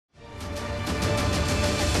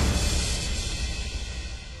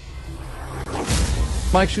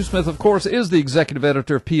Mike Shoesmith, of course, is the executive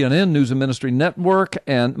editor of PNN, News and Ministry Network.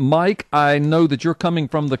 And, Mike, I know that you're coming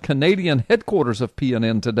from the Canadian headquarters of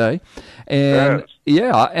PNN today. And,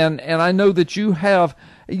 yeah, and I know that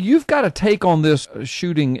you've got a take on this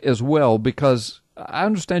shooting as well, because I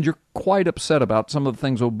understand you're quite upset about some of the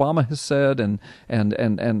things Obama has said and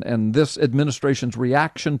this administration's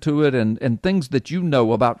reaction to it and things that you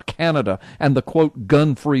know about Canada and the, quote,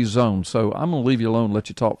 gun-free zone. So I'm going to leave you alone and let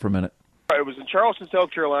you talk for a minute. It was in Charleston, South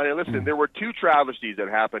Carolina. Listen, there were two travesties that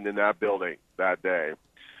happened in that building that day.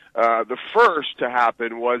 The first to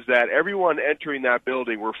happen was that everyone entering that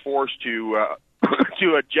building were forced to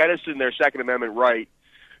jettison their Second Amendment right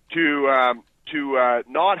to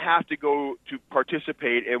not have to go to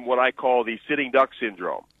participate in what I call the sitting duck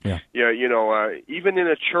syndrome. Yeah. Even in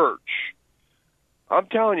a church. I'm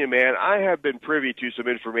telling you, man, I have been privy to some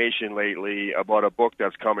information lately about a book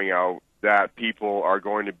that's coming out that people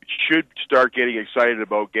should start getting excited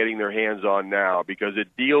about getting their hands on now, because it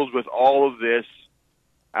deals with all of this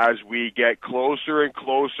as we get closer and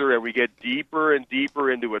closer and we get deeper and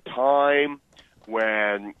deeper into a time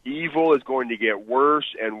when evil is going to get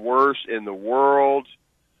worse and worse in the world.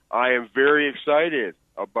 I am very excited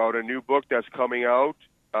about a new book that's coming out,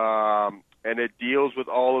 and it deals with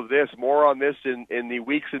all of this. More on this in the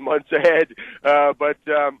weeks and months ahead. But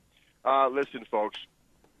listen, folks,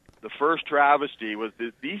 the first travesty was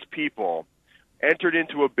that these people entered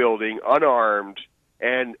into a building unarmed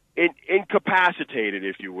and incapacitated,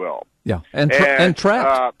 if you will. Yeah, and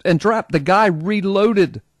trapped. The guy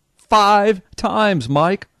reloaded 5 times,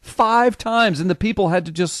 Mike. 5 times, and the people had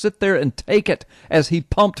to just sit there and take it as he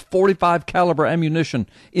pumped .45 caliber ammunition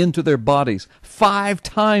into their bodies. 5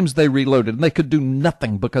 times they reloaded, and they could do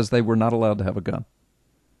nothing because they were not allowed to have a gun.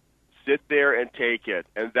 Sit there and take it,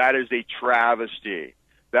 and that is a travesty.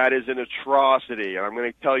 That is an atrocity, and I'm going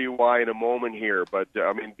to tell you why in a moment here. But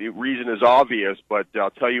the reason is obvious, but I'll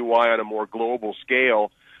tell you why on a more global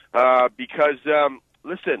scale. Because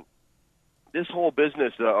listen, this whole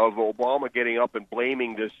business of Obama getting up and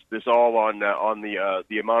blaming this all on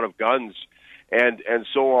the amount of guns and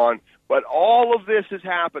so on, but all of this is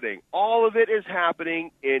happening. All of it is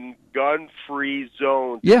happening in gun-free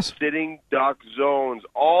zones, yes, sitting duck zones.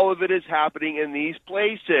 All of it is happening in these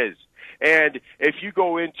places. And if you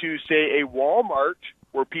go into, say, a Walmart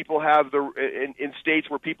where people have in states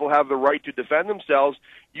where people have the right to defend themselves,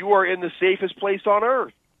 you are in the safest place on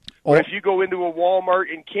earth. But if you go into a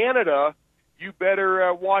Walmart in Canada, you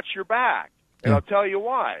better watch your back. And I'll tell you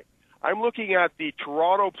why. I'm looking at the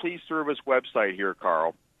Toronto Police Service website here,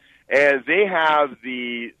 Carl, and they have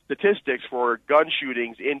the statistics for gun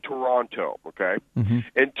shootings in Toronto, okay? Mm-hmm.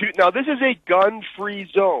 Now, this is a gun-free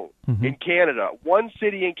zone in Canada, one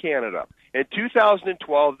city in Canada. In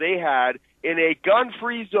 2012, they had, in a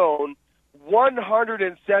gun-free zone,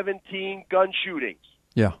 117 gun shootings.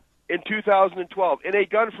 Yeah. In 2012, in a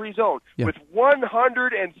gun-free zone, with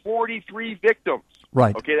 143 victims.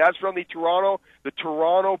 Right. Okay, that's from the Toronto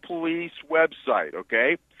Police website,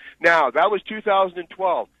 okay? Now, that was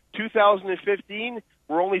 2012. 2015,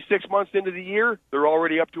 we're only 6 months into the year. They're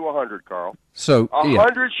already up to 100, Carl. So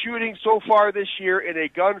 100 shootings so far this year in a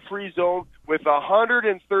gun-free zone, with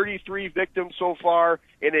 133 victims so far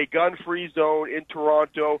in a gun-free zone in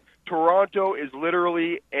Toronto. Toronto is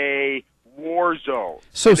literally a war zone.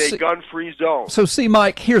 So a gun-free zone. So see,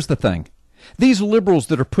 Mike, here's the thing. These liberals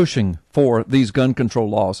that are pushing for these gun control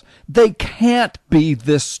laws, they can't be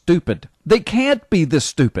this stupid. They can't be this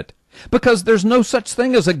stupid. Because there's no such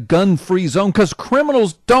thing as a gun-free zone, because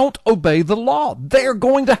criminals don't obey the law. They're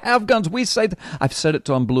going to have guns. I've said it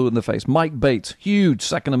till I'm blue in the face. Mike Bates, huge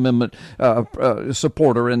Second Amendment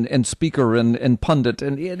supporter and speaker and pundit,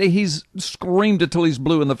 and he's screamed it till he's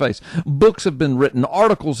blue in the face. Books have been written.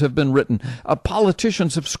 Articles have been written.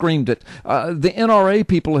 Politicians have screamed it. The NRA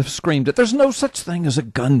people have screamed it. There's no such thing as a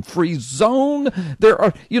gun-free zone. There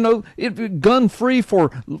are, gun-free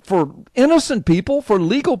for innocent people, for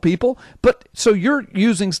legal people. But so you're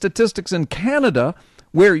using statistics in Canada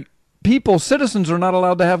where citizens are not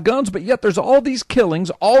allowed to have guns, but yet there's all these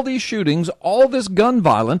killings, all these shootings, all this gun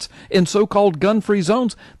violence in so-called gun-free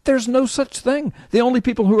zones. There's no such thing. The only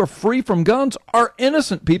people who are free from guns are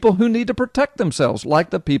innocent people who need to protect themselves,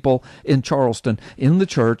 like the people in Charleston in the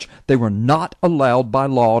church. They were not allowed by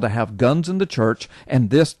law to have guns in the church,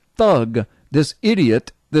 and this thug, this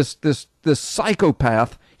idiot, this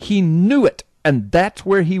psychopath, he knew it. And that's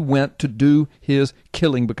where he went to do his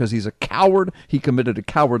killing, because he's a coward. He committed a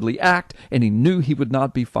cowardly act, and he knew he would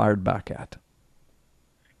not be fired back at.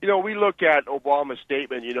 we look at Obama's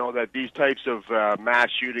statement, that these types of mass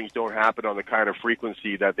shootings don't happen on the kind of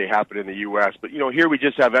frequency that they happen in the U.S. But, here we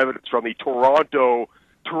just have evidence from the Toronto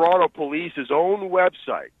Police's own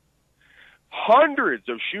website. Hundreds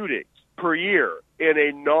of shootings per year in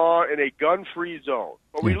a gun-free zone.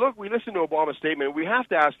 But we listen to Obama's statement, we have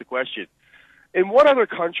to ask the question, in what other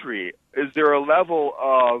country is there a level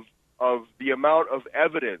of the amount of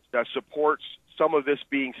evidence that supports some of this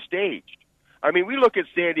being staged? I mean, we look at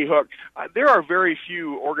Sandy Hook. There are very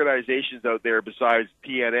few organizations out there besides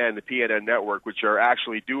PNN, the PNN network, which are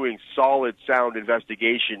actually doing solid, sound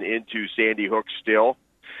investigation into Sandy Hook still.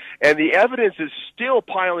 And the evidence is still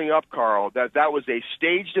piling up, Carl, that was a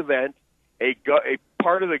staged event, a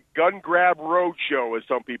part of the gun grab roadshow, as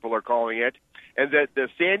some people are calling it, and that the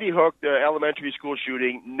Sandy Hook, the elementary school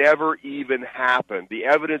shooting, never even happened. The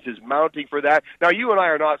evidence is mounting for that. Now, you and I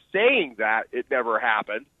are not saying that it never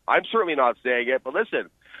happened. I'm certainly not saying it, but listen,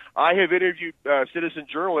 I have interviewed citizen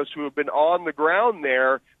journalists who have been on the ground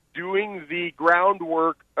there doing the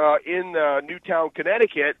groundwork in Newtown,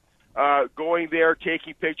 Connecticut, going there,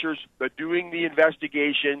 taking pictures, doing the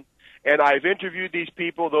investigation, and I've interviewed these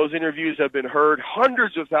people. Those interviews have been heard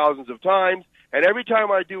hundreds of thousands of times, and every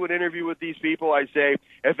time I do an interview with these people, I say,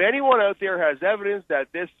 if anyone out there has evidence that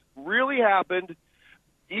this really happened,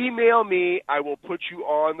 email me. I will put you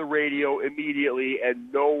on the radio immediately,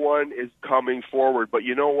 and no one is coming forward. But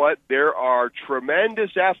you know what? There are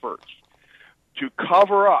tremendous efforts to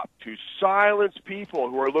cover up, to silence people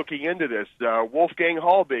who are looking into this. Wolfgang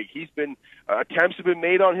Halbig, attempts have been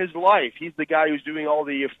made on his life. He's the guy who's doing all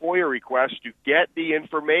the FOIA requests to get the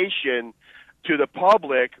information to the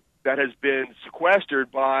public that has been sequestered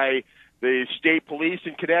by the state police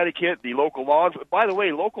in Connecticut, the local law. By the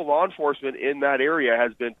way, local law enforcement in that area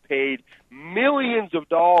has been paid millions of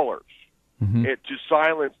dollars to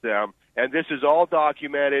silence them. And this is all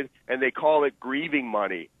documented, and they call it grieving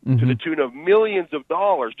money to the tune of millions of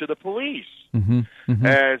dollars to the police.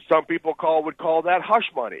 And some people would call that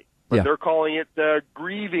hush money, but they're calling it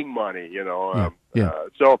grieving money.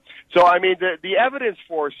 So I mean, the evidence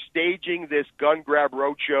for staging this gun grab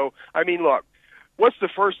roadshow. I mean, look. What's the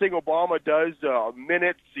first thing Obama does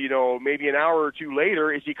minutes, maybe an hour or two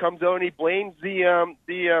later, is he comes out and he blames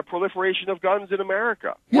the proliferation of guns in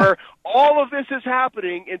America, where all of this is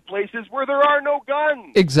happening in places where there are no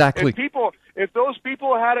guns. Exactly. If those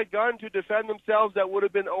people had a gun to defend themselves, that would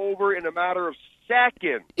have been over in a matter of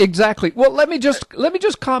seconds. Exactly. Well, let me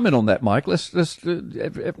just comment on that, Mike. Let's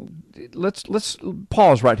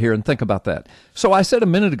pause right here and think about that. So I said a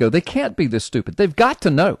minute ago, they can't be this stupid. They've got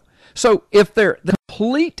to know. So if they're the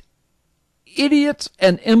complete idiots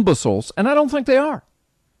and imbeciles, and I don't think they are.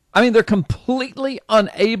 I mean, they're completely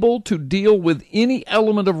unable to deal with any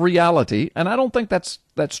element of reality, and I don't think that's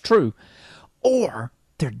true. Or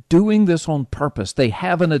they're doing this on purpose. They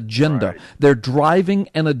have an agenda. Right. They're driving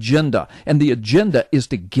an agenda, and the agenda is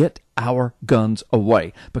to get our guns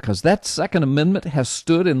away, because that Second Amendment has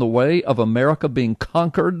stood in the way of America being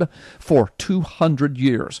conquered for 200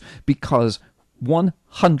 years, because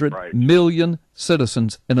 100 million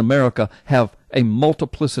citizens in America have a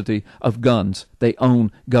multiplicity of guns. They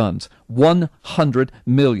own guns. 100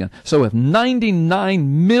 million. So if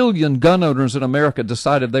 99 million gun owners in America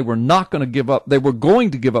decided they were not going to give up, they were going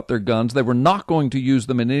to give up their guns, they were not going to use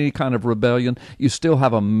them in any kind of rebellion, you still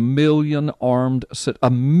have a million armed, a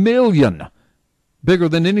million, bigger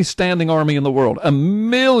than any standing army in the world, a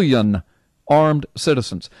million armed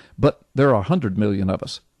citizens. But there are 100 million of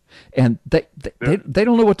us. And they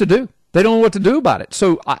don't know what to do. They don't know what to do about it.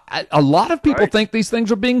 So a lot of people think these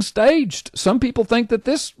things are being staged. Some people think that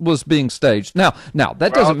this was being staged. Now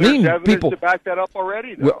that doesn't mean people to back that up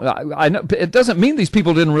already. Though. Well, I know it doesn't mean these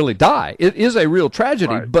people didn't really die. It is a real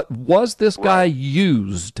tragedy. Right. But was this guy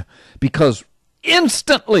used? Because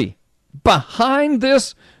instantly behind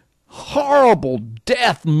this horrible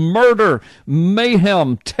death, murder,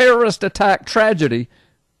 mayhem, terrorist attack tragedy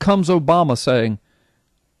comes Obama saying,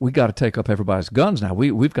 we got to take up everybody's guns now.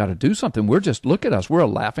 We've got to do something. Look at us. We're a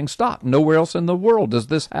laughing stock. Nowhere else in the world does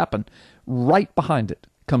this happen. Right behind it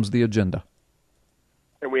comes the agenda.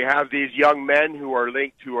 And we have these young men who are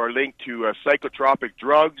linked to psychotropic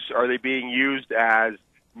drugs. Are they being used as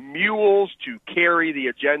mules to carry the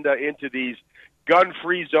agenda into these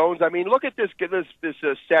gun-free zones? I mean, look at this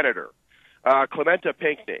senator, Clementa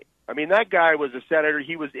Pinckney. I mean, that guy was a senator.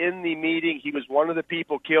 He was in the meeting. He was one of the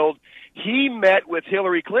people killed. He met with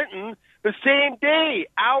Hillary Clinton the same day,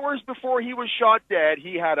 hours before he was shot dead.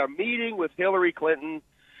 He had a meeting with Hillary Clinton.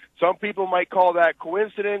 Some people might call that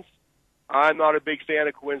coincidence. I'm not a big fan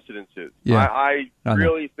of coincidences. Yeah, I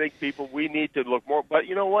really think we need to look more. But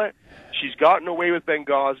you know what? She's gotten away with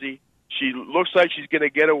Benghazi. She looks like she's going to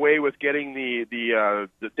get away with getting the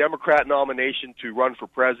Democrat nomination to run for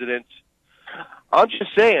president. I'm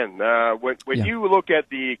just saying, when you look at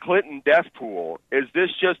the Clinton death pool, is this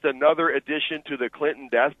just another addition to the Clinton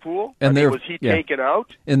death pool? And was he taken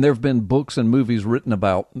out? And there have been books and movies written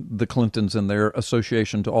about the Clintons and their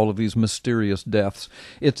association to all of these mysterious deaths.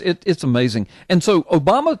 It's amazing. And so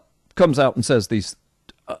Obama comes out and says these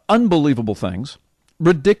unbelievable things,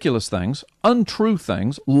 ridiculous things, untrue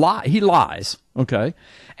things. He lies, okay?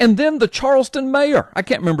 And then the Charleston mayor, I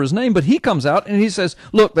can't remember his name, but he comes out and he says,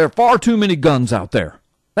 look, there are far too many guns out there.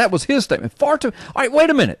 That was his statement. All right, wait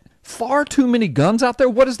a minute. Far too many guns out there?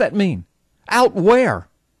 What does that mean? Out where?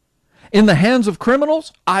 In the hands of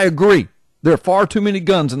criminals? I agree. There are far too many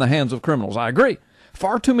guns in the hands of criminals. I agree.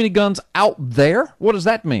 Far too many guns out there? What does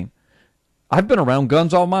that mean? I've been around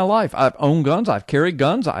guns all my life. I've owned guns. I've carried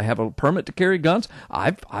guns. I have a permit to carry guns.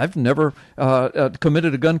 I've never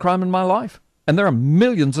committed a gun crime in my life. And there are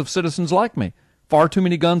millions of citizens like me. Far too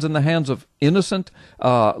many guns in the hands of innocent,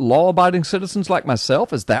 law-abiding citizens like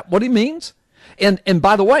myself. Is that what he means? And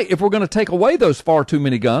by the way, if we're going to take away those far too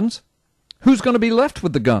many guns, who's going to be left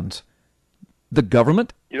with the guns? The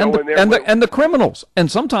government and the criminals, and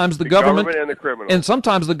sometimes the government and the criminals, and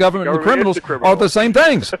sometimes the government and the criminals are the same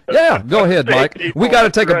things. Yeah, go ahead, Mike. We got to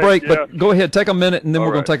take a break, but go ahead, take a minute, and then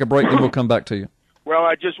we're going to take a break, and we'll come back to you. Well,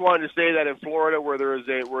 I just wanted to say that in Florida, where there is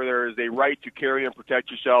a right to carry and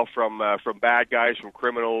protect yourself from bad guys, from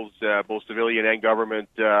criminals, both civilian and government.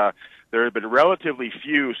 There have been relatively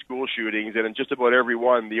few school shootings, and in just about every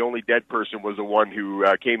one, the only dead person was the one who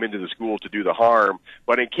came into the school to do the harm.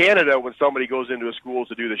 But in Canada, when somebody goes into a school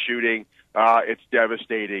to do the shooting, it's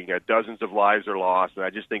devastating. Dozens of lives are lost, and I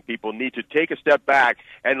just think people need to take a step back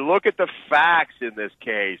and look at the facts in this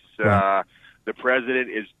case. Right. The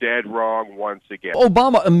president is dead wrong once again.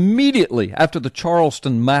 Obama, immediately after the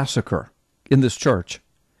Charleston massacre in this church,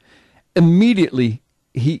 immediately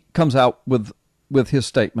he comes out with his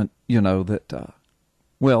statement, that,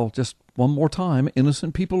 just one more time,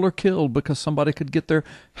 innocent people are killed because somebody could get their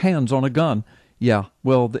hands on a gun. Yeah,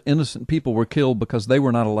 well, the innocent people were killed because they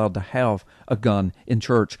were not allowed to have a gun in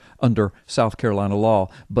church under South Carolina law,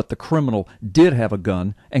 but the criminal did have a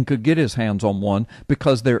gun and could get his hands on one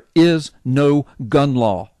because there is no gun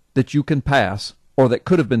law that you can pass or that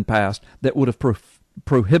could have been passed that would have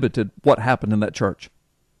prohibited what happened in that church.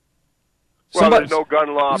 Well, there's no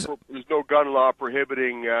gun law. There's no gun law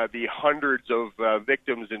prohibiting the hundreds of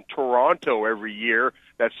victims in Toronto every year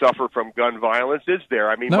that suffer from gun violence. Is there?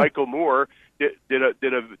 I mean, no. Michael Moore did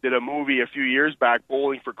a movie a few years back,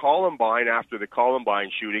 Bowling for Columbine, after the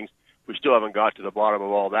Columbine shootings. We still haven't got to the bottom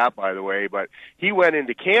of all that, by the way. But he went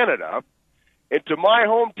into Canada, into my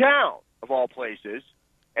hometown of all places.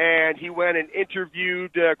 And he went and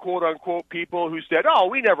interviewed, quote-unquote, people who said, oh,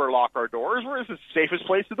 we never lock our doors. We're the safest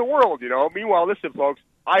place in the world, Meanwhile, listen, folks,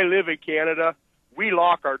 I live in Canada. We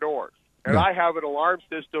lock our doors. And I have an alarm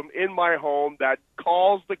system in my home that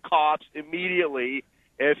calls the cops immediately.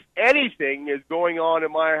 If anything is going on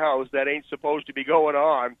in my house that ain't supposed to be going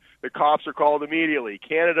on, the cops are called immediately.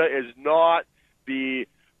 Canada is not the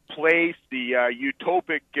place, the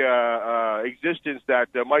utopic existence that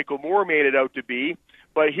Michael Moore made it out to be.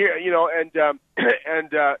 But here, he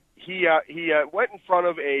went in front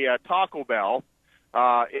of a Taco Bell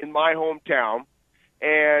in my hometown,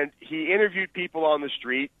 and he interviewed people on the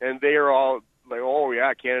street, and they are all like, "Oh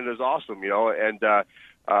yeah, Canada's awesome," And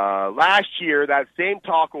last year, that same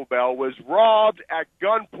Taco Bell was robbed at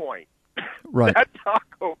gunpoint. Right. That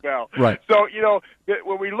Taco Bell. Right. So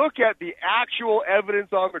when we look at the actual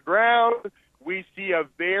evidence on the ground, we see a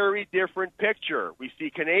very different picture. We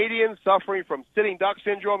see Canadians suffering from sitting duck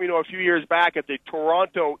syndrome. A few years back at the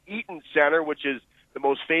Toronto Eaton Centre, which is the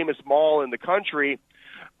most famous mall in the country,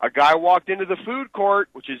 a guy walked into the food court,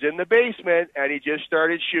 which is in the basement, and he just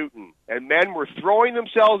started shooting. And men were throwing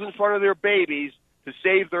themselves in front of their babies to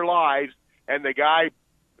save their lives, and the guy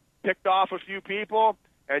picked off a few people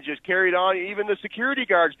and just carried on. Even the security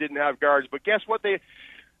guards didn't have guards. But guess what?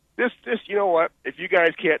 This, you know what? If you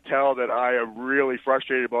guys can't tell that I am really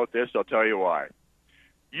frustrated about this, I'll tell you why.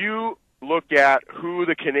 You look at who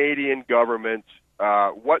the Canadian government,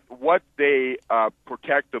 what they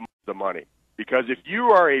protect the money. Because if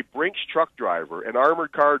you are a Brinks truck driver, an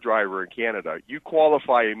armored car driver in Canada, you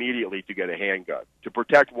qualify immediately to get a handgun. To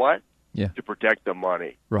protect what? Yeah. To protect the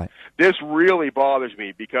money. Right. This really bothers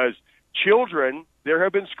me because children, there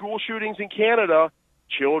have been school shootings in Canada.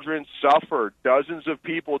 Children suffer. Dozens of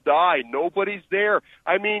people die. Nobody's there.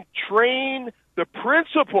 I mean, train the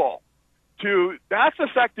principal That's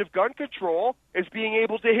effective gun control, is being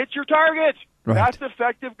able to hit your target. Right. That's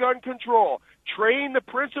effective gun control. Train the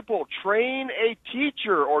principal, train a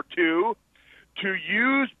teacher or two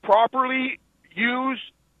to properly use,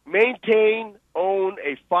 maintain, own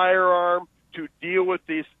a firearm to deal with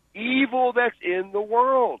this evil that's in the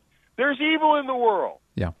world. There's evil in the world.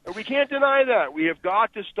 Yeah. And we can't deny that. We have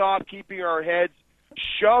got to stop keeping our heads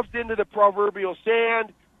shoved into the proverbial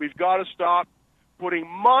sand. We've got to stop putting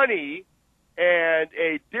money and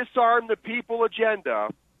a disarm the people agenda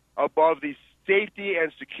above the safety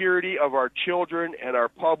and security of our children and our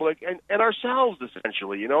public and ourselves,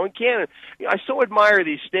 essentially. In Canada, I so admire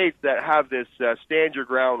these states that have this stand your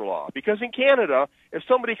ground law, because in Canada, if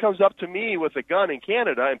somebody comes up to me with a gun in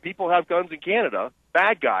Canada, and people have guns in Canada,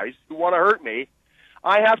 bad guys who want to hurt me,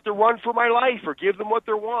 I have to run for my life or give them what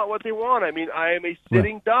they want. I mean, I am a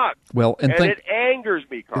sitting duck. Well, and it angers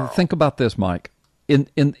me, Carl. Think about this, Mike. In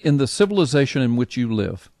the civilization in which you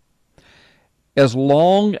live, as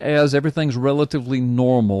long as everything's relatively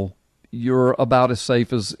normal, you're about as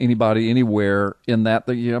safe as anybody anywhere, in that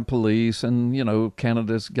the police and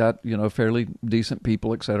Canada's got fairly decent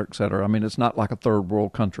people, et cetera, et cetera. I mean, it's not like a third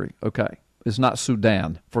world country. Okay, it's not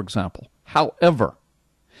Sudan, for example. However,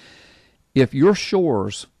 if your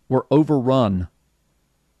shores were overrun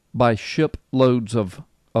by shiploads of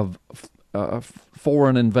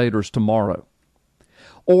foreign invaders tomorrow,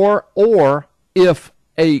 or if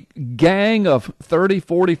a gang of 30,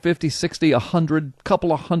 40, 50, 60, 100,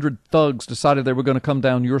 couple of hundred thugs decided they were going to come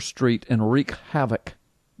down your street and wreak havoc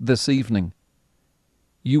this evening,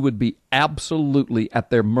 you would be absolutely at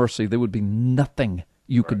their mercy. There would be nothing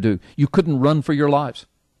you could do. You couldn't run for your lives.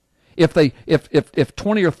 If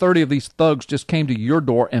 20 or 30 of these thugs just came to your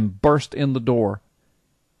door and burst in the door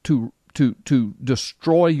to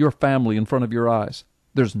destroy your family in front of your eyes,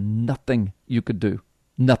 there's nothing you could do.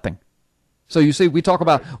 Nothing. So you see, we talk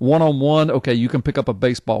about one-on-one. Okay, you can pick up a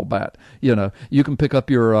baseball bat. You can pick up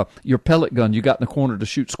your pellet gun you got in the corner to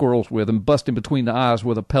shoot squirrels with and bust him between the eyes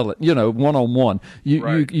with a pellet. One-on-one.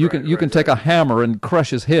 You can take a hammer and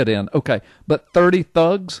crush his head in. Okay, but 30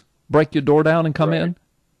 thugs break your door down and come in,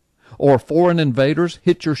 or foreign invaders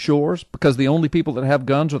hit your shores because the only people that have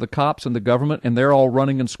guns are the cops and the government, and they're all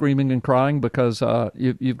running and screaming and crying because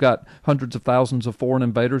you've got hundreds of thousands of foreign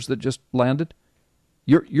invaders that just landed.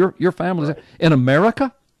 Your families in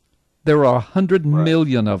America, there are 100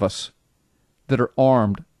 million of us that are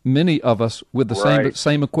armed. Many of us with the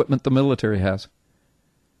same equipment the military has.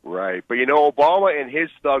 Right, but Obama and his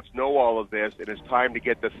thugs know all of this, and it's time to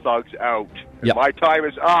get the thugs out. Yep. My time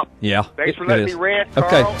is up. Yeah, thanks for letting me rant, Carl.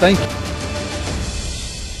 Okay, thank you.